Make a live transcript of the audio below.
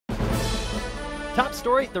Top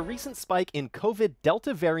story, the recent spike in COVID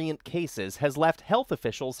Delta variant cases has left health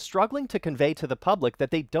officials struggling to convey to the public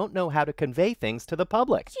that they don't know how to convey things to the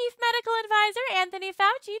public. Chief Medical Advisor Anthony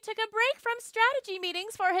Fauci took a break from strategy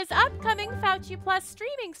meetings for his upcoming Fauci Plus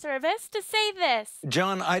streaming service to say this.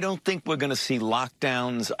 John, I don't think we're going to see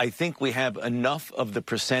lockdowns. I think we have enough of the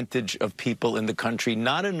percentage of people in the country,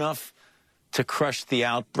 not enough to crush the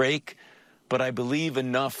outbreak, but I believe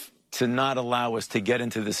enough to not allow us to get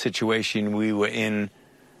into the situation we were in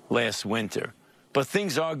last winter. But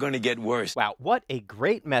things are going to get worse. Wow, what a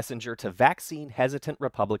great messenger to vaccine-hesitant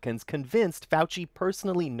Republicans convinced Fauci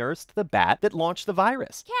personally nursed the bat that launched the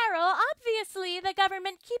virus. Carol, obviously the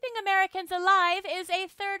government keeping Americans alive is a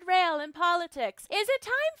third rail in politics. Is it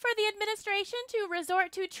time for the administration to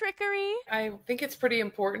resort to trickery? I think it's pretty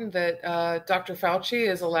important that Dr. Fauci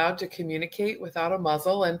is allowed to communicate without a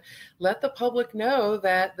muzzle and let the public know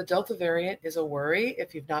that the Delta variant is a worry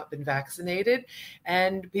if you've not been vaccinated,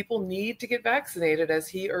 and people need to get vaccinated, as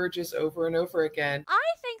he urges over and over again. I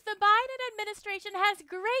think the Biden administration has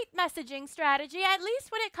great messaging strategy, at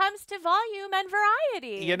least when it comes to volume and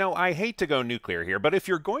variety. You know, I hate to go nuclear here, but if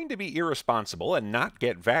you're going to be irresponsible and not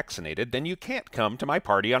get vaccinated, then you can't come to my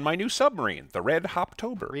party on my new submarine, the Red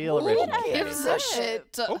Hoptober. Real original. Who gives a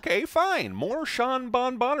shit? Okay, fine. More Sean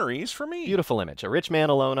Bonbonneries for me. Beautiful image. A rich man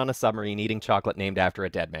alone on a submarine eating chocolate named after a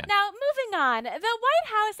dead man. Now, moving on, the White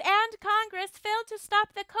House and Congress failed to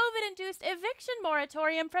stop the COVID-induced eviction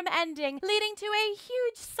moratorium from ending, leading to a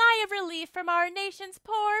huge sigh of relief from our nation's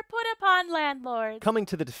poor, put-upon landlords. Coming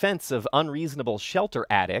to the defense of unreasonable shelter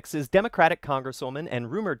addicts is Democratic Congresswoman and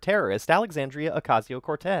rumored terrorist Alexandria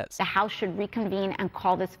Ocasio-Cortez. The House should reconvene and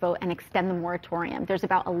call this vote and extend the moratorium. There's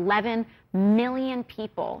about 11 million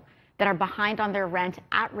people that are behind on their rent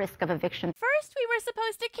at risk of eviction. First, we were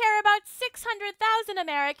supposed to care about 600,000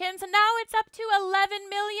 Americans, and now it's up to 11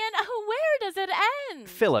 million. Where does it end?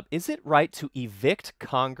 Philip, is it right to evict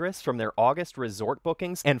Congress from their August resort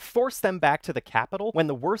bookings and force them back to the Capitol when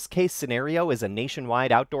the worst-case scenario is a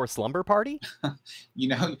nationwide outdoor slumber party? You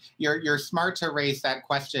know, you're smart to raise that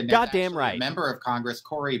question. Goddamn right. A member of Congress,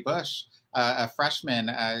 Cori Bush, a freshman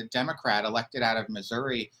Democrat elected out of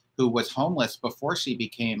Missouri, who was homeless before she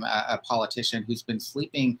became a politician, who's been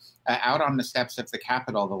sleeping out on the steps of the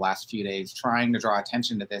Capitol the last few days, trying to draw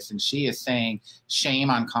attention to this. And she is saying,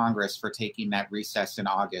 shame on Congress for taking that recess in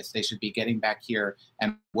August. They should be getting back here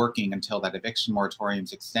and working until that eviction moratorium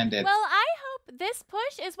is extended. Well, I hope this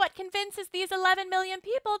push is what convinces these 11 million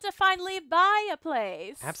people to finally buy a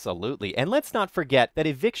place. Absolutely. And let's not forget that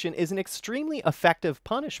eviction is an extremely effective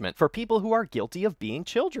punishment for people who are guilty of being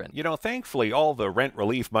children. You know, thankfully, all the rent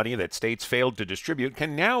relief money that states failed to distribute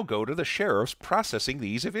can now go to the sheriffs processing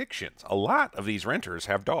these evictions. A lot of these renters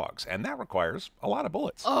have dogs, and that requires a lot of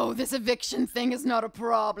bullets. Oh, this eviction thing is not a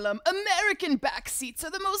problem. American back seats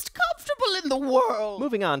are the most comfortable in the world.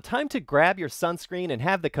 Moving on, time to grab your sunscreen and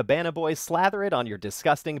have the Cabana Boys slather it on your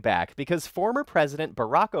disgusting back, because former President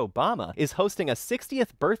Barack Obama is hosting a 60th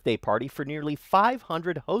birthday party for nearly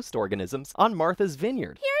 500 host organisms on Martha's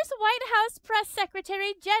Vineyard. Here's White House Press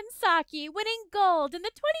Secretary Jen Psaki winning gold in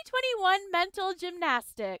the 2021 mental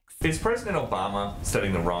gymnastics. Is President Obama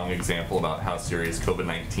setting the wrong example about how serious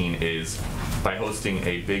COVID-19 is by hosting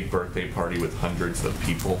a big birthday party with hundreds of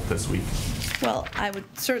people this week? Well, I would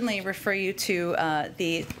certainly refer you to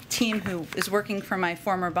the team who is working for my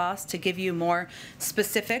former boss to give you more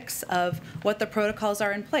specifics of what the protocols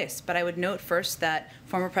are in place. But I would note first that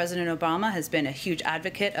former President Obama has been a huge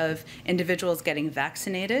advocate of individuals getting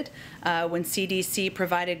vaccinated. When CDC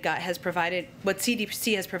what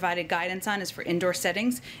CDC has provided guidance on is for indoor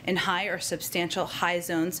settings in high or substantial high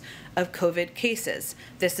zones of COVID cases.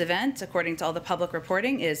 This event, according to all the public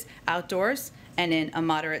reporting, is outdoors and in a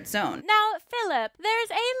moderate zone. Now, Philip, there's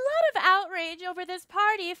a lot of outrage over this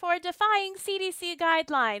party for defying CDC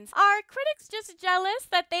guidelines. Are critics just jealous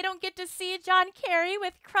that they don't get to see John Kerry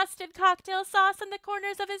with crusted cocktail sauce in the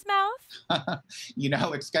corners of his mouth? You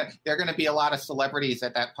know, there are going to be a lot of celebrities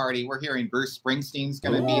at that party. We're hearing Bruce Springsteen's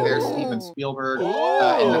going to be there, Steven Spielberg,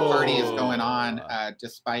 and the party is going on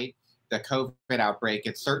despite the COVID outbreak.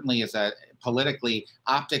 It certainly is politically,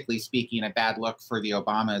 optically speaking, a bad look for the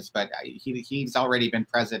Obamas, but he's already been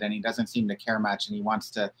president. He doesn't seem to care much, and he wants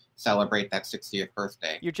to celebrate that 60th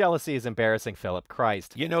birthday. Your jealousy is embarrassing, Philip.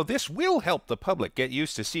 Christ. You know, this will help the public get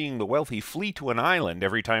used to seeing the wealthy flee to an island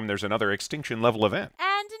every time there's another extinction-level event.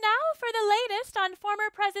 And now for for the latest on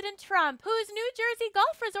former President Trump, whose New Jersey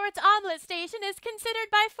Gulf Resort's omelet station is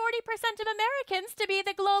considered by 40% of Americans to be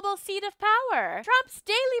the global seat of power. Trump's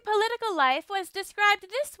daily political life was described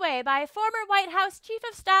this way by former White House Chief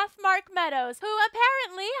of Staff Mark Meadows, who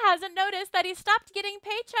apparently hasn't noticed that he stopped getting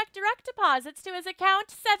paycheck direct deposits to his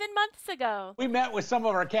account 7 months ago. We met with some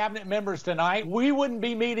of our cabinet members tonight. We wouldn't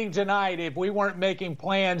be meeting tonight if we weren't making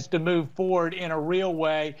plans to move forward in a real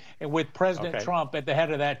way and with President Trump at the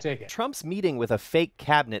head of that ticket. Trump's meeting with a fake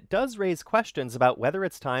cabinet does raise questions about whether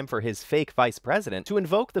it's time for his fake vice president to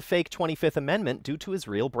invoke the fake 25th Amendment due to his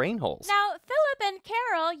real brain holes. Now, Philip and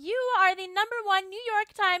Carol, you are the #1 New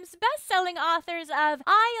York Times best-selling authors of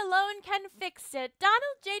I Alone Can Fix It,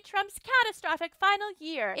 Donald J. Trump's catastrophic final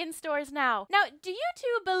year, in stores now. Now, do you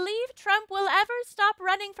two believe Trump will ever stop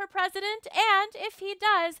running for president? And if he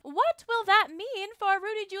does, what will that mean for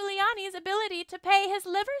Rudy Giuliani's ability to pay his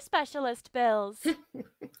liver specialist bills?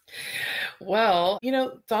 Well,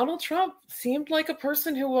 Donald Trump seemed like a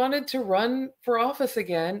person who wanted to run for office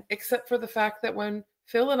again, except for the fact that when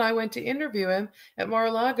Phil and I went to interview him at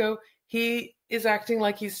Mar-a-Lago, he is acting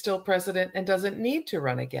like he's still president and doesn't need to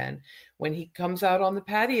run again. When he comes out on the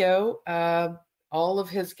patio, all of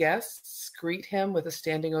his guests greet him with a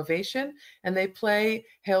standing ovation, and they play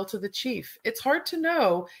Hail to the Chief. It's hard to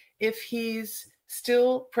know if he's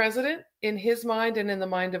still president in his mind and in the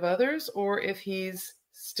mind of others, or if he's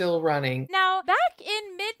still running. Now, back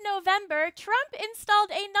in mid-November, Trump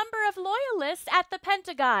installed a number of loyalists at the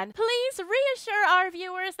Pentagon. Please reassure our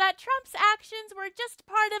viewers that Trump's actions were just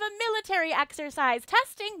part of a military exercise,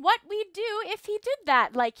 testing what we'd do if he did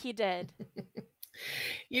that like he did.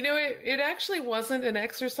 It actually wasn't an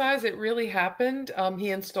exercise. It really happened.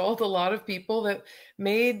 He installed a lot of people that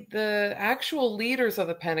made the actual leaders of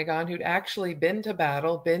the Pentagon, who'd actually been to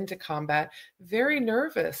battle, been to combat, very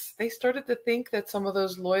nervous. They started to think that some of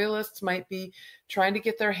those loyalists might be trying to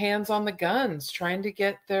get their hands on the guns, trying to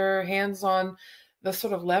get their hands on the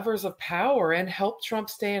sort of levers of power and help Trump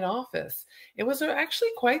stay in office. It was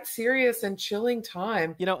actually quite serious and chilling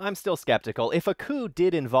time. I'm still skeptical. If a coup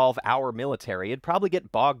did involve our military, it'd probably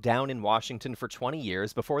get bogged down in Washington for 20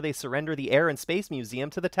 years before they surrender the Air and Space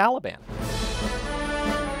Museum to the Taliban.